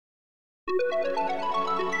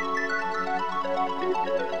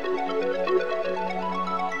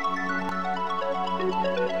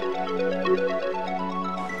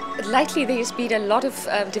Lately there has been a lot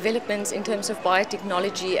of developments in terms of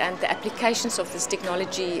biotechnology and the applications of this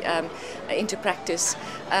technology into practice.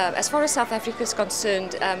 As far as South Africa is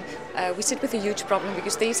concerned, we sit with a huge problem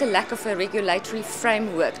because there is a lack of a regulatory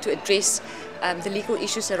framework to address the legal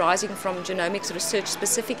issues arising from genomics research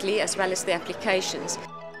specifically, as well as the applications.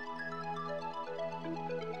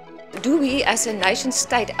 Do we as a nation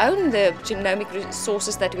state own the genomic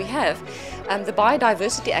resources that we have? The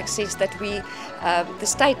Biodiversity Act says that the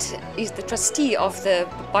state is the trustee of the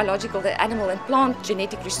biological, the animal and plant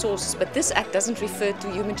genetic resources, but this act doesn't refer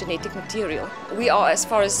to human genetic material. We are, as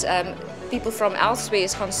far as people from elsewhere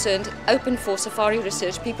is concerned, open for safari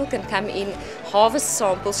research. People can come in, harvest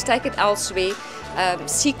samples, take it elsewhere,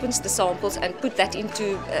 sequence the samples and put that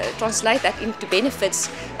into, translate that into benefits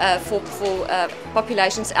for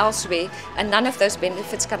populations elsewhere, and none of those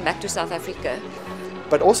benefits come back to South Africa.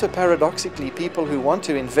 But also paradoxically, people who want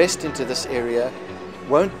to invest into this area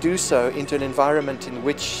won't do so into an environment in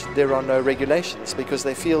which there are no regulations because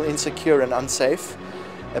they feel insecure and unsafe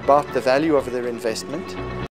about the value of their investment.